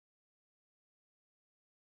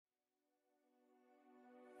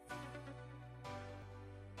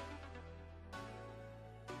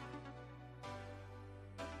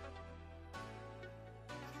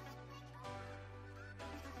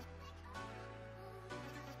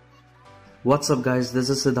What's up guys, this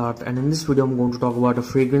is Siddharth and in this video I'm going to talk about a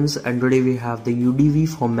fragrance, and today we have the UDV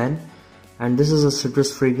For Men, and this is a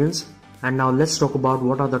citrus fragrance. And now let's talk about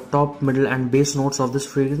what are the top, middle and base notes of this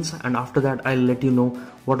fragrance, and after that I'll let you know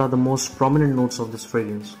what are the most prominent notes of this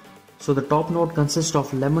fragrance. So the top note consists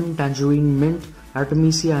of lemon, tangerine, mint,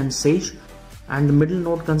 artemisia and sage, and the middle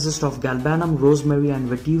note consists of galbanum, rosemary and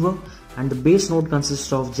vetiver, and the base note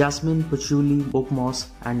consists of jasmine, patchouli, oak moss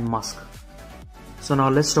and musk. So now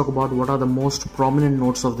let's talk about what are the most prominent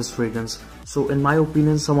notes of this fragrance. So in my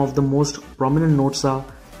opinion, some of the most prominent notes are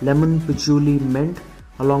lemon, patchouli, mint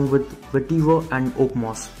along with vetiver and oak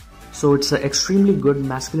moss. So it's an extremely good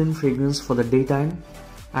masculine fragrance for the daytime,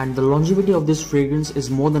 and the longevity of this fragrance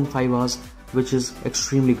is more than 5 hours, which is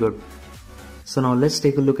extremely good. So now let's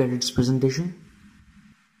take a look at its presentation.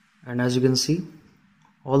 And as you can see,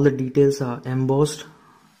 all the details are embossed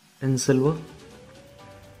in silver.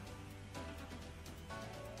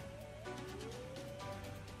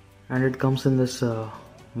 And it comes in this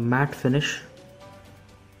matte finish,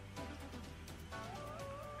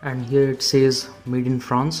 and here it says made in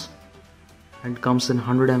France, and it comes in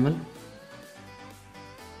 100 ml.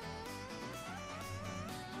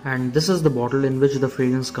 And this is the bottle in which the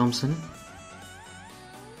fragrance comes in,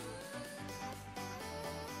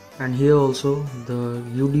 and here also the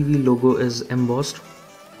UDV logo is embossed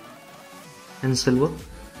in silver.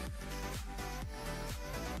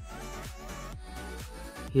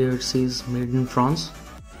 Here it says made in France,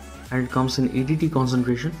 and it comes in EDT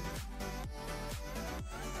concentration.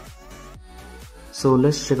 So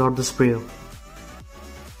let's check out the sprayer.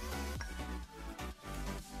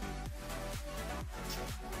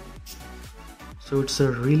 So it's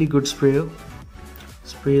a really good sprayer.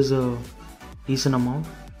 Sprays a decent amount.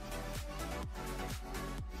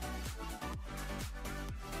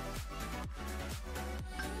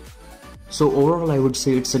 So overall I would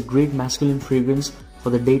say it's a great masculine fragrance for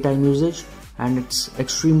the daytime usage, and it's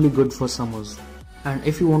extremely good for summers. And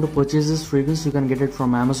if you want to purchase this fragrance, you can get it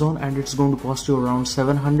from Amazon, and it's going to cost you around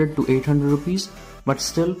 700 to 800 rupees, but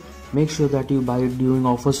still make sure that you buy it during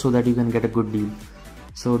offers so that you can get a good deal.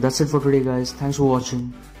 So that's it for today guys. Thanks for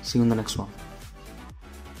watching. See you in the next one.